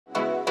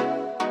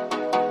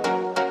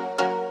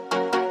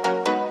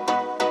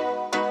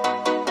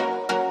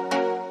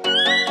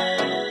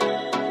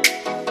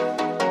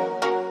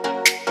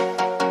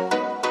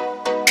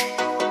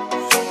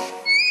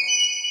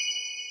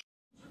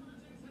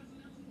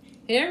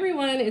Hey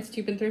everyone, it's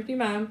Cheap and Thrifty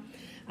Mom.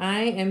 I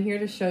am here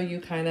to show you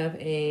kind of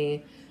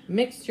a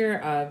mixture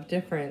of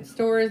different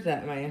stores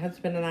that my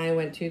husband and I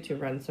went to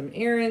run some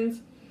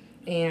errands,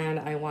 and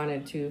I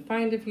wanted to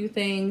find a few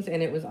things,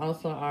 and it was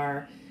also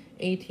our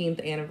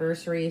 18th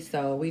anniversary,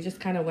 so we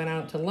just kind of went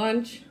out to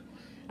lunch.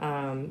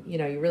 You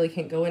know, you really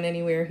can't go in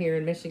anywhere here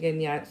in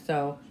Michigan yet,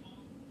 so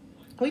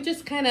we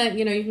just kind of,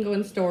 you know, you can go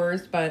in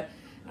stores, but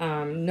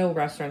no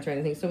restaurants or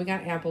anything. So we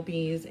got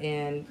Applebee's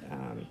and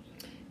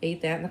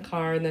ate that in the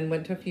car, and then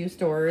went to a few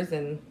stores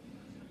and,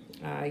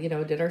 you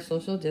know, did our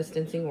social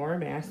distancing, wore a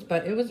mask,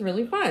 but it was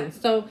really fun.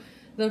 So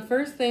the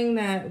first thing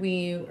that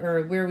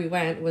where we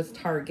went was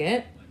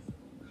Target.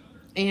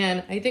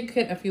 And I did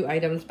get a few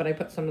items, but I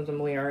put some of them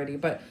away already.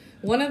 But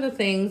one of the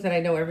things that I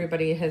know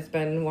everybody has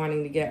been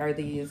wanting to get are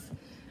these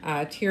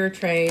tier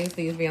trays,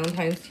 these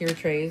Valentine's tier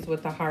trays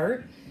with the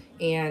heart.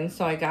 And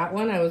so I got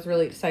one. I was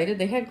really excited.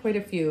 They had quite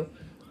a few.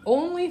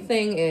 Only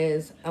thing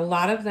is, a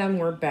lot of them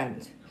were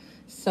bent.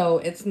 So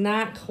it's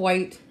not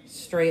quite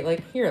straight.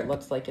 Like here it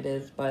looks like it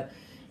is, but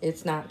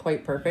it's not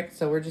quite perfect.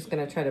 So we're just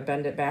going to try to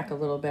bend it back a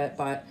little bit.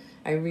 But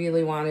I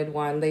really wanted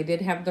one. They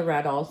did have the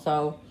red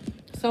also.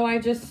 So I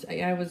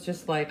was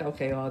just like,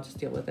 okay, well, I'll just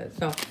deal with it.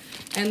 So,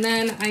 and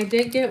then I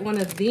did get one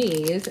of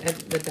these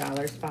at the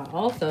dollar spot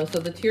also. So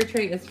the tier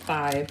tray is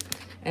 $5.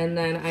 And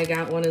then I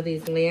got one of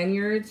these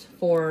lanyards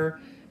for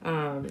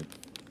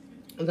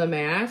the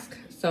mask.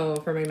 So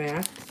for my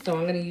mask. So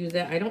I'm going to use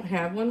it. I don't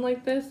have one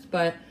like this,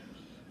 but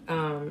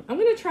I'm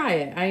going to try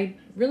it. I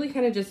really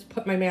kind of just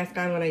put my mask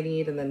on when I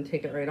need and then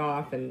take it right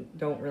off and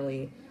don't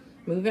really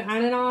move it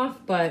on and off.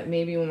 But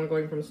maybe when we're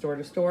going from store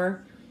to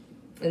store,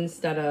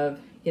 instead of,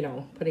 you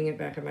know, putting it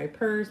back in my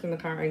purse in the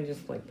car, I can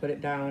just like put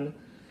it down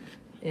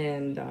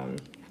and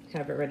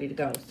have it ready to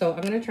go. So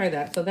I'm going to try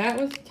that. So that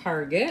was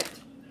Target.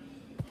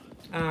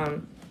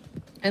 And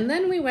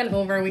then we went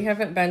over, we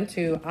haven't been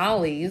to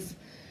Ollie's,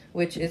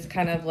 which is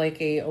kind of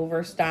like a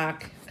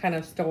overstock kind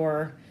of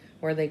store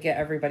where they get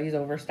everybody's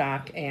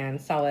overstock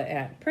and sell it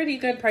at pretty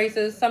good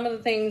prices. Some of the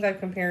things I've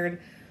compared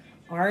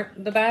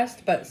aren't the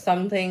best, but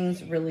some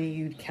things really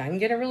you can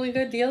get a really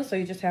good deal. So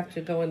you just have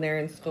to go in there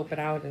and scope it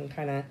out and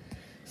kind of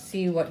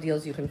see what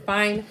deals you can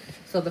find.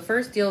 So the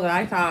first deal that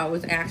I thought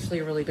was actually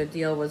a really good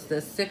deal was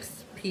this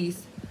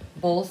 6-piece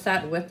bowl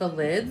set with the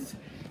lids.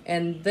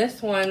 And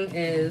this one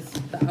is,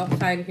 the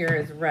outside here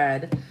is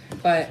red,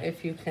 but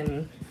if you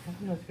can, I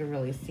don't know if you can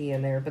really see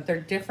in there, but they're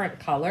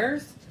different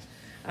colors.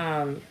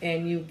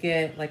 And you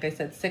get, like I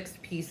said, 6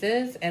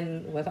 pieces,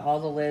 and with all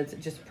the lids,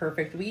 just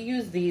perfect. We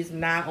use these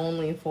not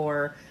only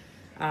for,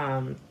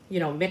 you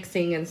know,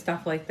 mixing and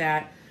stuff like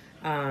that,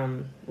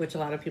 which a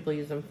lot of people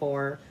use them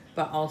for,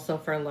 but also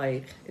for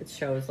like, it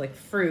shows like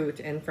fruit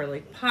and for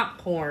like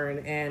popcorn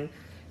and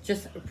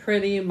just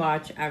pretty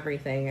much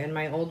everything. And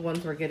my old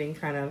ones were getting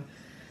kind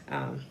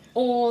of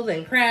old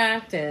and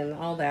cracked and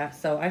all that.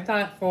 So I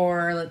thought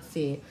for, let's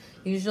see,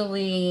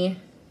 usually,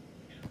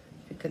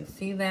 if you can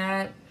see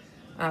that,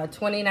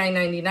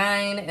 $29.99,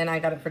 and I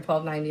got it for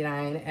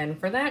 $12.99. And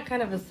for that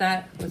kind of a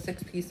set with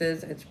 6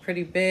 pieces, it's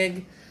pretty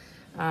big.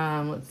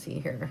 Let's see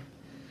here.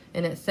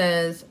 And it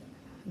says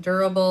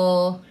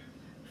durable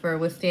for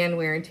withstand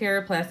wear and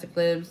tear, plastic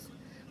lids.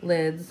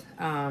 It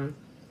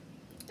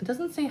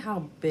doesn't say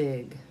how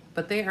big,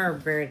 but they are a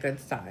very good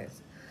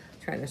size.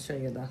 I'm trying to show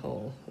you the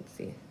whole, let's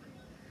see.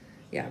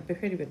 Yeah,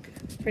 pretty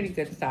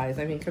good size.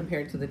 I mean,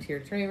 compared to the tier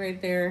tray right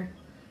there,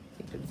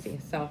 you can see.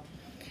 So,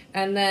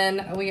 and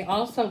then we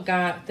also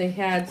got, they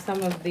had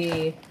some of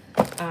the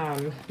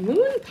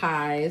moon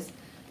pies,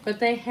 but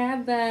they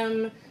had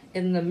them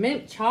in the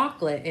mint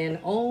chocolate, and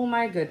oh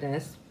my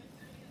goodness,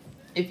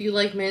 if you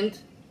like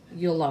mint,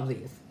 you'll love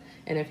these.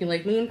 And if you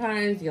like moon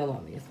pies, you'll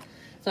love these.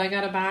 So I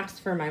got a box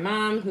for my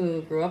mom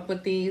who grew up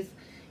with these,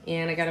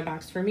 and I got a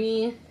box for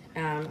me.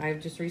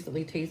 I've just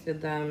recently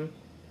tasted them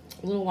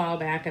a little while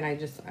back, and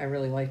I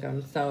really like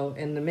them. So,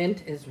 and the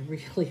mint is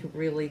really,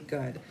 really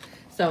good.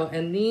 So,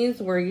 and these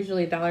were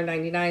usually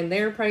 $1.99.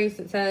 Their price,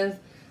 it says,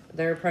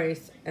 their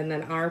price, and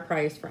then our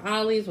price for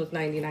Ollie's was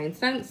 99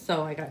 cents.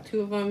 So I got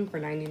 2 of them for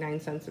 99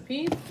 cents a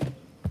piece.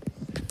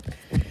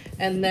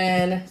 And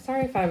then,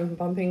 sorry if I'm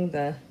bumping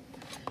the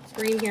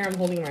screen here. I'm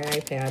holding my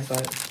iPad,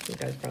 but you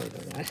guys probably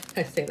know that.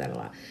 I say that a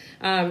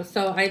lot.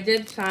 So I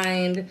did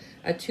find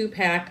a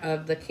 2-pack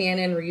of the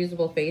Canon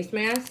reusable face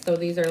masks. So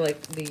these are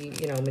like the,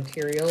 you know,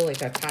 material,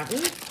 like a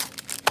cotton.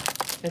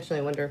 Actually,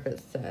 I wonder if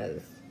it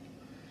says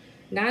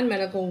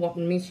non-medical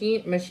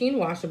machine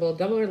washable,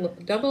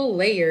 double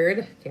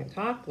layered, can't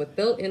talk, with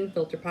built-in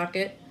filter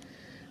pocket.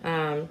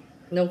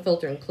 No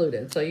filter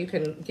included. So you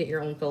can get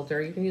your own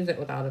filter. You can use it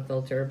without a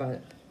filter,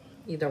 but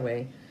either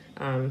way,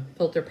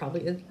 filter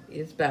probably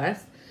is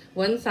best.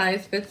 One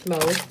size fits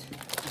most.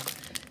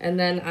 And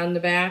then on the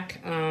back,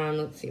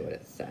 let's see what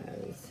it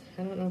says.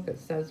 I don't know if it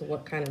says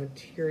what kind of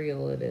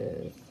material it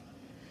is.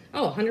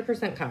 Oh,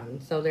 100%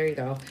 cotton. So there you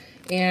go.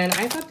 And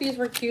I thought these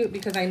were cute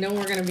because I know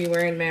we're going to be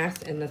wearing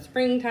masks in the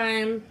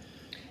springtime.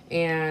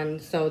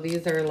 And so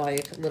these are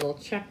like little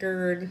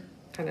checkered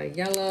kind of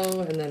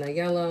yellow and then a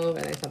yellow.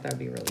 And I thought that would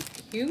be really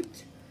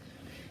cute.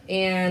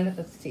 And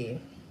let's see.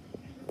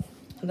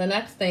 The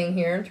next thing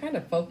here, I'm trying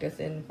to focus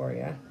in for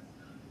you.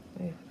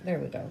 There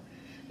we go.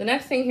 The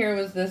next thing here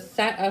was this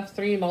set of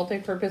 3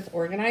 multi-purpose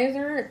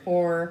organizer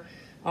for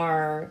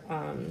our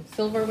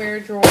silverware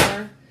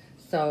drawer.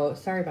 So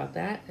sorry about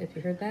that. If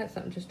you heard that,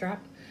 something just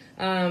dropped.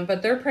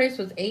 But their price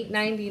was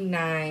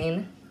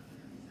 $8.99.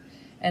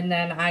 And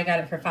then I got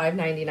it for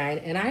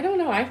 $5.99. And I don't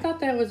know, I thought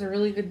that was a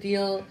really good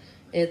deal.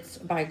 It's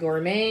by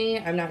Gourmet.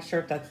 I'm not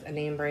sure if that's a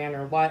name brand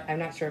or what. I'm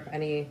not sure if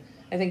any,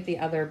 I think the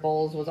other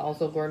bowls was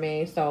also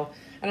Gourmet. So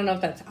I don't know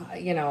if that's,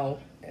 you know,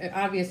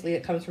 obviously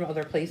it comes from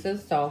other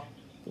places. So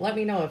let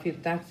me know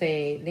if that's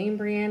a name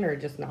brand or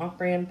just an off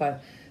brand.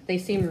 But they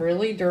seem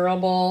really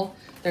durable.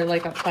 They're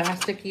like a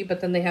plasticky,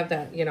 but then they have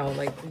that, you know,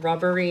 like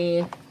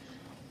rubbery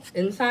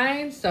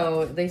inside.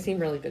 So they seem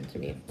really good to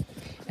me.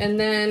 And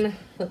then,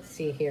 let's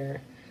see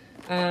here.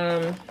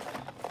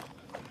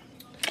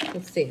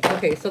 Let's see.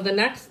 Okay, so the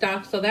next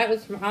stuff, so that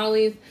was from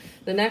Ollie's.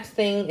 The next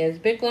thing is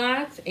Big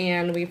Lots,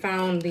 and we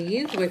found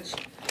these, which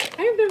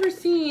I've never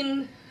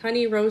seen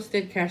honey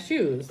roasted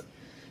cashews.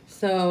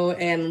 So,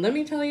 and let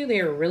me tell you, they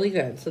are really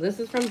good. So this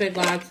is from Big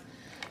Lots.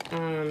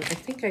 I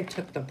think I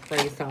took the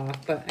price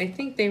off, but I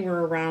think they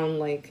were around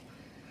like,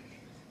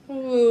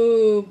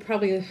 ooh,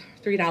 probably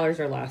 $3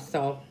 or less.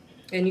 So,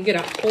 and you get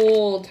a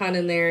whole ton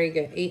in there. You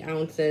get 8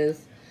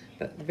 ounces,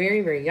 but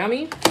very, very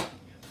yummy.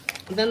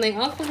 Then they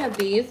also have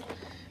these,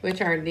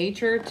 which are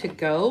Nature to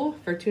Go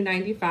for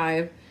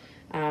 $2.95.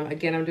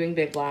 Again, I'm doing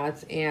Big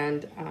Lots,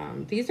 and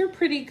these are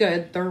pretty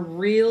good. They're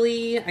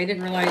really, I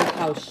didn't realize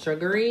how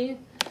sugary.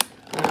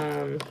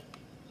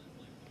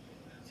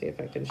 See if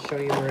I can show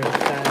you where it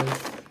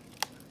says.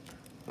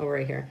 Oh,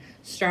 right here.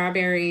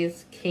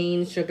 Strawberries,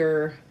 cane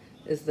sugar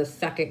is the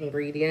second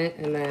ingredient,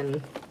 and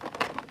then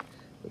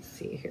let's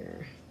see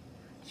here.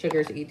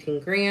 Sugar's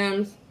 18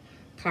 grams.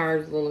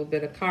 Carbs, a little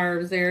bit of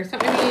carbs there. So,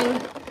 I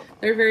mean,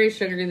 they're very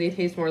sugary. They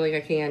taste more like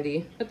a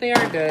candy, but they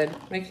are good.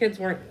 My kids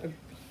weren't a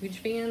huge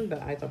fan,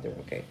 but I thought they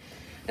were okay.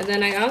 And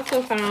then I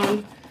also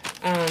found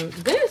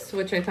this,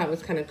 which I thought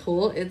was kind of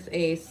cool. It's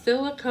a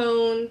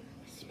silicone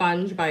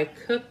sponge by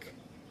Cook.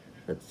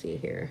 Let's see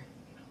here.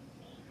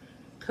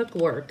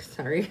 Cookworks,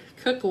 sorry.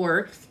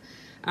 Cookworks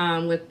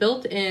with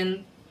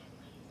built-in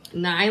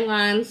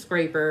nylon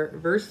scraper,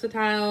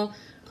 versatile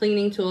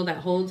cleaning tool that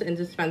holds and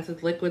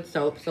dispenses liquid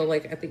soap. So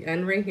like at the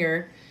end right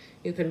here,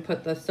 you can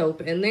put the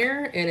soap in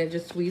there and it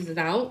just squeezes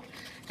out.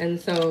 And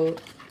so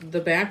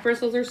the back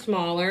bristles are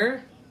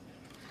smaller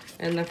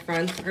and the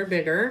fronts are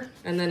bigger.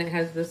 And then it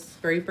has this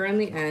scraper on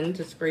the end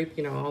to scrape,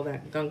 you know, all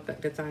that gunk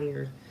that gets on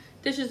your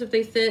dishes if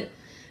they sit.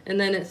 And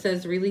then it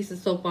says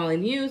releases soap while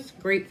in use,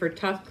 great for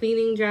tough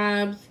cleaning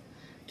jobs,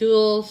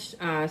 dual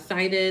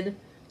sided,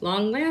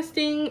 long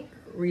lasting,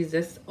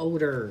 resists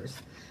odors.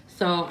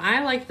 So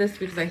I like this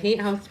because I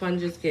hate how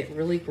sponges get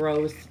really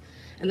gross.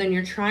 And then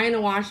you're trying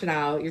to wash it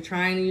out. You're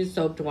trying to use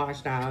soap to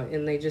wash it out,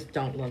 and they just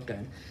don't look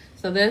good.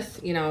 So this,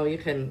 you know, you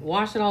can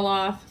wash it all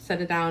off,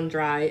 set it down,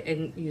 dry,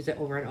 and use it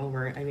over and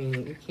over. I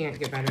mean, you can't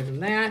get better than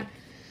that.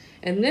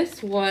 And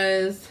this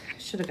was, I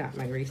should have got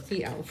my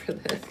receipt out for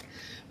this.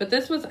 But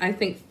this was, I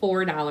think,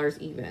 $4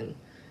 even.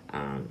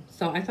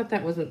 So I thought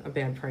that wasn't a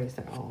bad price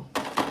at all.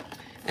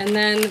 And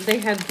then they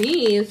have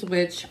these,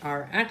 which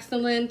are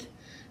excellent.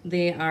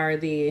 They are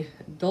the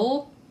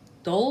Dulkinson,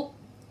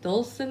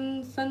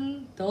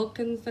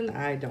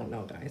 I don't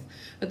know, guys.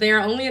 But they are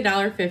only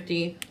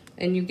 $1.50,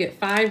 and you get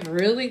 5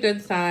 really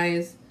good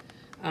size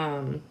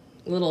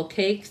little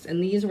cakes.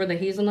 And these were the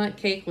hazelnut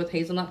cake with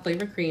hazelnut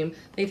flavored cream.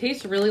 They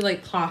taste really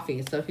like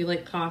coffee, so if you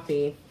like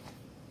coffee,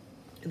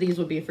 these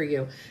would be for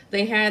you.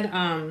 They had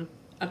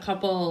a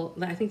couple,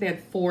 I think they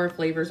had 4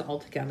 flavors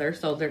altogether,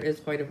 so there is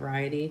quite a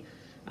variety.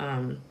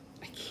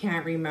 I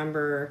can't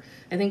remember.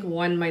 I think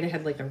one might have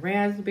had like a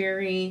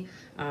raspberry,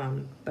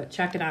 but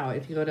check it out.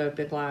 If you go to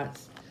Big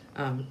Lots,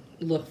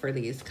 look for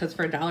these, because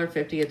for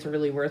 $1.50, it's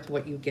really worth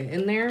what you get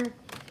in there.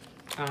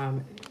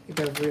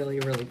 They're really,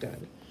 really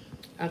good.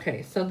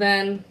 Okay, so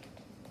then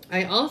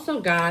I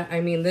also got, I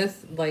mean,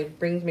 this like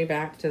brings me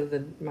back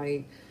to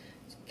my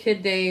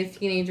kid days,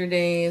 teenager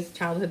days,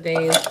 childhood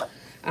days.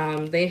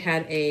 They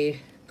had a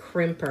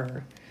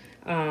crimper.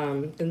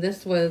 And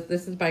this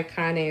is by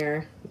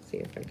Conair. Let's see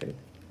if I can,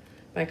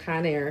 by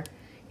Conair.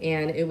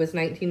 And it was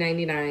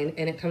 $19.99,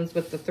 and it comes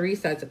with the 3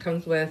 sets. It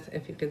comes with,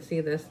 if you can see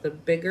this, the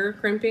bigger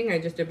crimping. I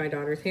just did my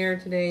daughter's hair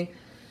today.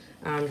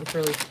 It's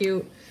really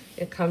cute.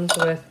 It comes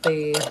with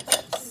the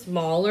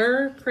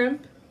smaller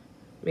crimp.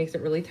 Makes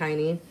it really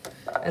tiny.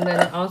 And then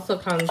it also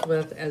comes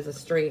with as a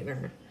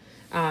straightener.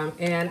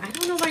 And I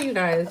don't know about you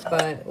guys,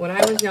 but when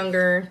I was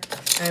younger,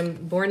 I'm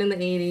born in the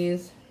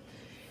 80s,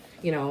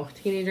 you know,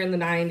 teenager in the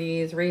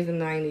 90s, raised in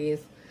the 90s.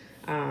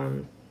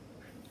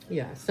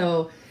 Yeah,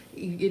 so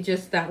it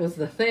just, that was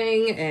the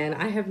thing. And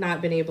I have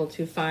not been able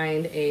to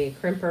find a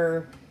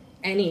crimper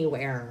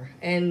anywhere.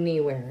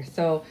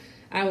 So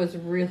I was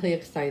really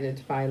excited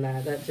to find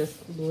that. That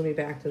just blew me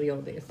back to the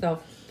old days. So,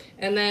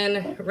 and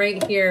then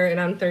right here, and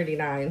I'm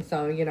 39,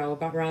 so, you know,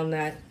 about around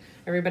that,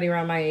 everybody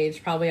around my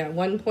age probably at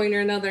one point or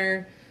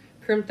another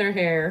crimped their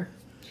hair.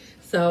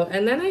 So,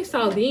 and then I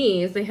saw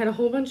these. They had a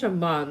whole bunch of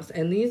mugs,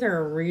 and these are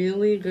a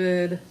really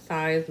good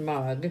size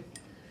mug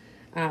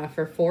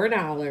for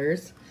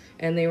 $4.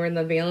 And they were in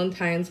the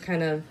Valentine's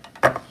kind of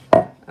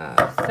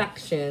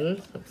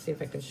section. Let's see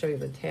if I can show you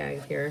the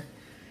tag here.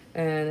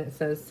 And it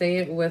says, "Say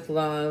it with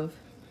love."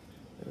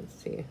 Let's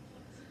see.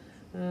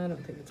 I don't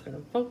think it's going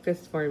to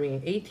focus for me.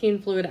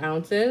 18 fluid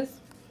ounces.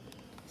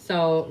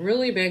 So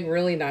really big,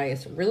 really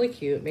nice, really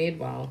cute, made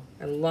well.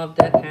 I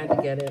loved it. Had to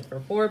get it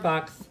for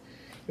 $4.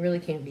 You really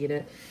can't beat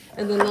it.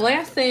 And then the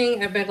last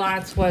thing at Big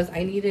Lots was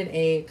I needed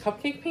a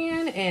cupcake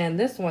pan, and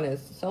this one is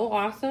so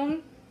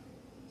awesome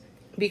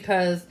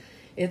because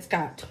it's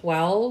got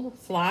 12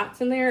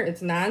 slots in there.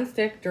 It's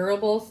non-stick,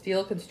 durable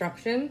steel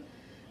construction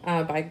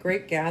by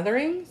Great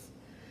Gatherings,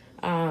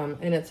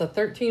 and it's a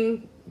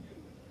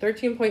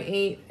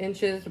 13.8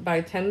 inches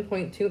by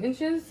 10.2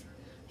 inches.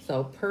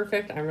 So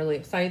perfect. I'm really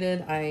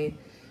excited. I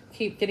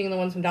keep getting the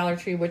ones from Dollar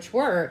Tree, which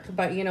work,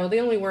 but you know, they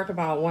only work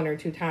about 1 or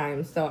 2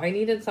 times. So I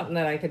needed something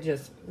that I could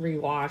just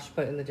rewash,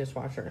 put in the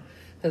dishwasher,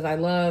 because I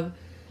love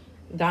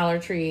Dollar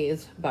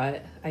Trees,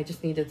 but I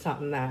just needed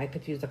something that I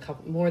could use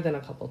more than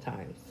a couple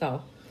times.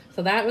 So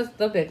that was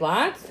the Big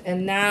Lots.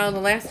 And now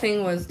the last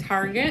thing was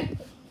Target.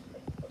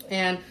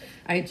 And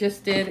I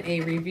just did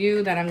a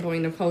review that I'm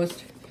going to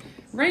post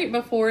right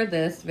before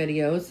this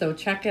video, so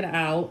check it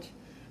out,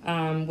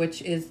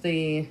 which is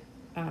the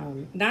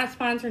not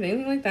sponsored,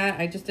 anything like that.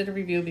 I just did a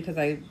review because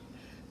I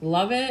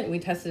love it. We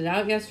tested it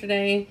out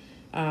yesterday.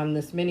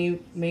 This mini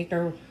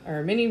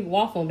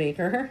waffle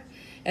maker,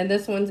 and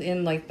this one's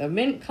in like the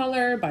mint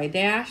color by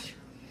Dash.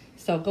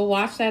 So go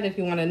watch that if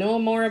you want to know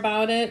more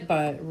about it,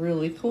 but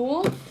really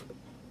cool.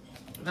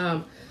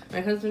 My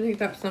husband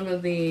picked up some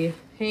of the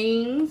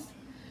Hanes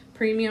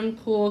Premium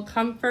Cool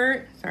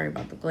Comfort. Sorry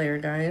about the glare,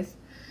 guys.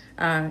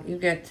 You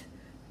get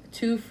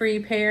 2 free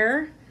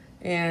pair,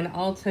 and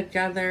all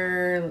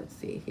together, let's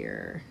see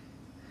here,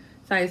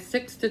 size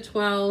 6 to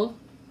 12,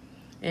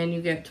 and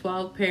you get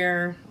 12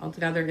 pair all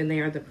together, and they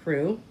are the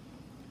Crew.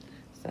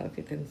 So if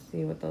you can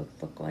see what those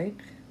look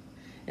like,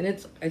 and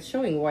it's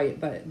showing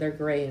white, but they're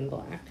gray and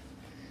black.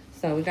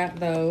 So we got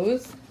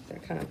those. They're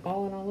kind of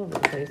falling all over the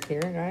place here,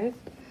 guys.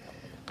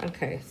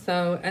 Okay,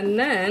 so, and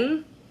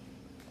then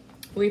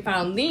we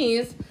found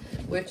these,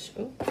 which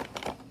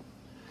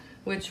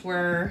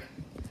were,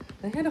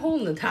 they had a hole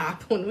in the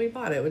top when we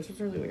bought it, which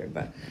is really weird.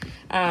 But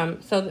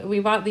so we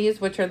bought these,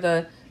 which are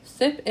the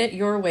Sip It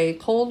Your Way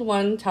Cold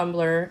One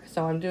Tumbler.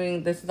 So I'm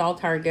doing, this is all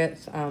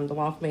Targets, the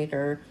waffle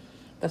maker,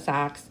 the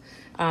socks.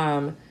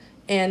 And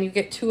you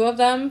get 2 of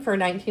them for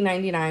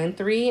 $19.99,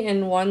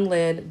 3-in-1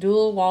 lid,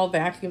 dual wall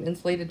vacuum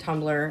insulated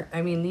tumbler.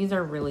 I mean, these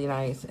are really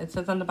nice. It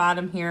says on the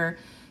bottom here,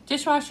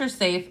 dishwasher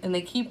safe, and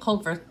they keep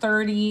cold for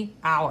 30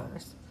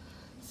 hours.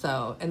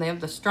 So, and they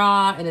have the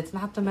straw, and it's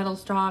not the metal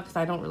straw because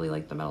I don't really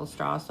like the metal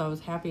straw. So I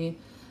was happy.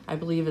 I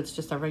believe it's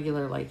just a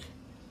regular, like,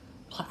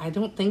 I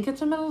don't think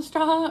it's a metal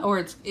straw, or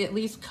it's at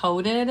least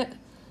coated,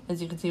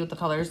 as you can see with the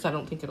colors. So I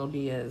don't think it'll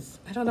be as,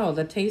 I don't know,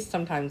 the taste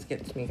sometimes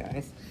gets me,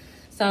 guys.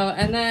 So,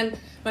 and then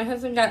my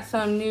husband got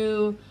some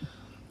new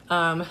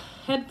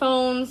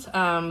headphones,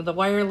 the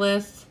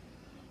wireless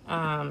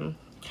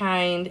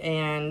kind,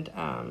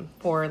 and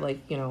for like,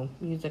 you know,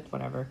 music,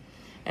 whatever.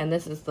 And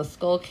this is the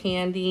Skull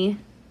Candy.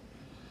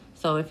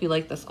 So if you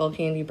like the Skull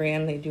Candy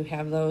brand, they do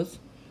have those.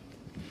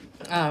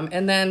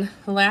 And then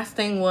the last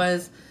thing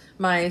was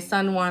my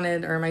son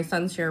wanted, or my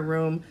son's share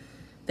room,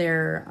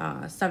 they're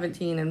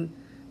 17 and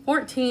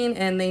 14,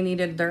 and they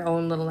needed their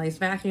own little nice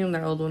vacuum.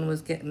 Their old one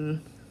was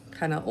getting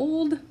kind of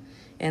old,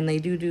 and they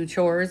do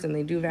chores, and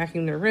they do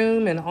vacuum their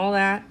room and all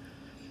that.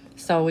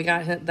 So we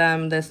got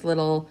them this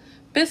little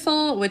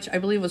Bissell, which I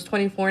believe was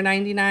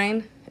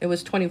 $24.99. It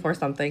was 24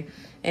 something.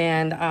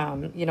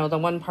 And, you know, the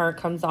one part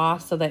comes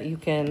off so that you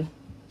can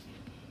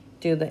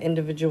do the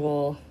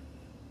individual,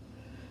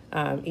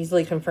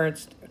 easily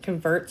converts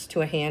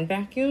to a hand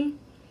vacuum.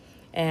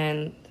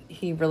 And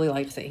he really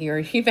likes it here.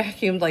 He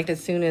vacuumed like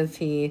as soon as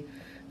he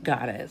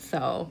got it.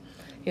 So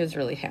he was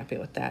really happy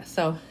with that.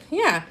 So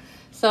yeah.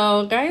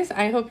 So guys,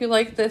 I hope you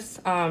like this,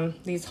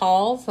 these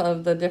hauls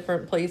of the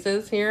different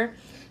places here.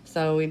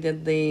 So we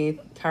did the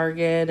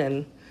Target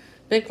and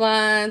Big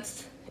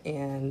Lots,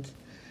 and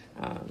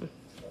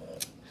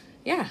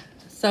yeah.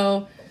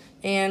 So,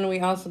 and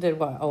we also did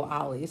what? Oh,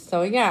 Ollie's.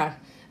 So yeah,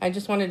 I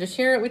just wanted to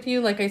share it with you.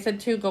 Like I said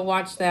too, go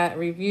watch that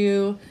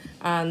review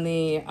on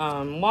the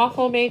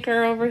waffle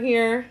maker over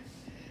here.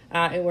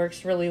 It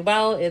works really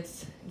well.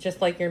 It's just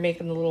like you're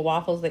making the little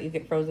waffles that you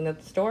get frozen at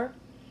the store.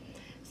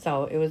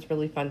 So it was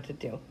really fun to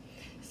do.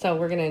 So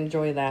we're going to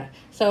enjoy that.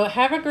 So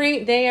have a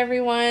great day,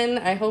 everyone.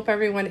 I hope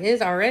everyone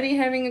is already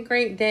having a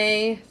great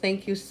day.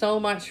 Thank you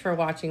so much for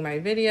watching my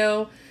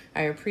video.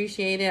 I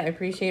appreciate it. I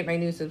appreciate my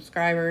new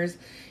subscribers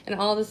and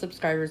all the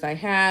subscribers I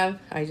have.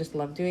 I just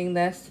love doing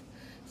this.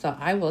 So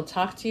I will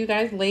talk to you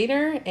guys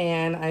later,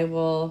 and I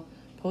will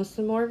post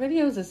some more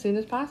videos as soon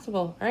as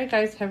possible. All right,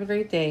 guys, have a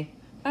great day.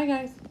 Bye,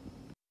 guys.